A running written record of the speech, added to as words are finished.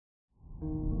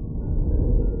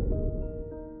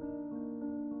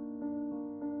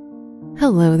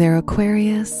Hello there,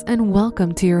 Aquarius, and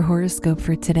welcome to your horoscope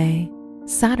for today,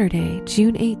 Saturday,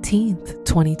 June 18th,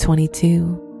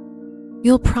 2022.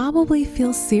 You'll probably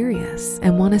feel serious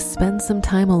and want to spend some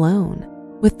time alone,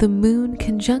 with the moon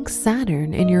conjunct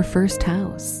Saturn in your first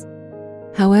house.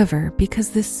 However,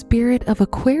 because the spirit of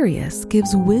Aquarius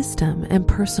gives wisdom and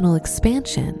personal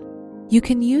expansion, you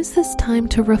can use this time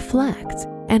to reflect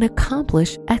and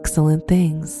accomplish excellent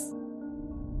things.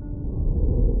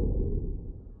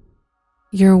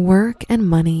 Your work and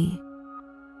money.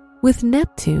 With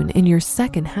Neptune in your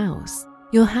second house,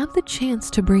 you'll have the chance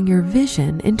to bring your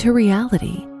vision into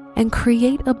reality and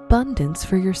create abundance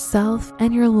for yourself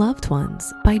and your loved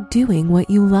ones by doing what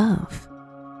you love.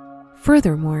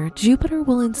 Furthermore, Jupiter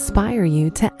will inspire you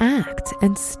to act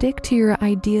and stick to your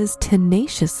ideas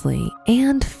tenaciously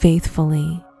and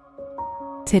faithfully.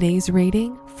 Today's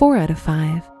rating, 4 out of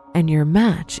 5, and your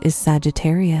match is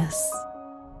Sagittarius.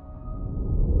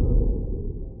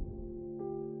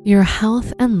 Your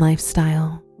health and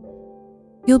lifestyle.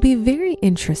 You'll be very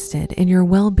interested in your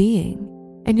well-being,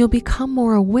 and you'll become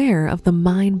more aware of the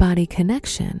mind-body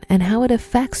connection and how it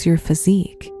affects your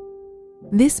physique.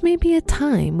 This may be a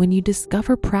time when you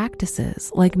discover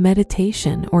practices like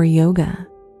meditation or yoga.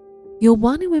 You'll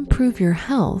want to improve your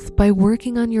health by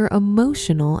working on your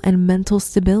emotional and mental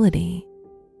stability.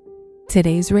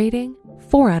 Today's rating,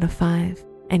 4 out of 5,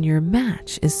 and your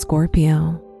match is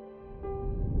Scorpio.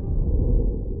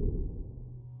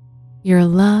 Your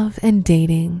love and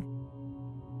dating.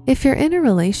 If you're in a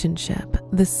relationship,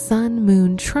 the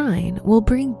Sun-Moon trine will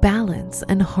bring balance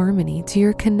and harmony to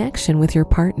your connection with your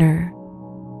partner.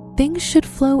 Things should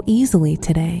flow easily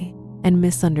today, and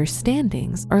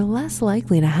misunderstandings are less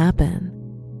likely to happen.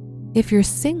 If you're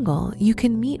single, you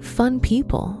can meet fun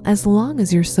people as long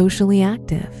as you're socially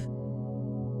active.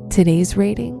 Today's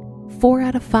rating, 4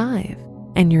 out of 5,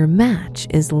 and your match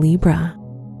is Libra.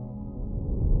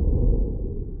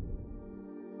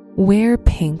 Wear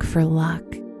pink for luck.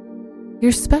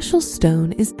 Your special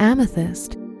stone is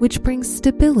amethyst, which brings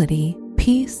stability,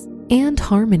 peace, and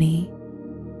harmony.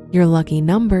 Your lucky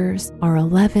numbers are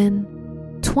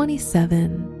 11,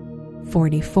 27,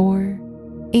 44,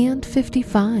 and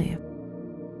 55.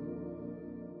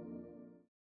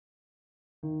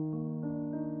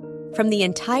 From the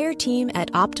entire team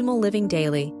at Optimal Living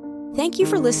Daily, thank you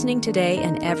for listening today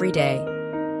and every day.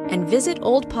 And visit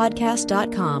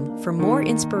oldpodcast.com for more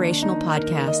inspirational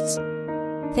podcasts.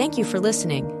 Thank you for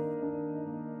listening.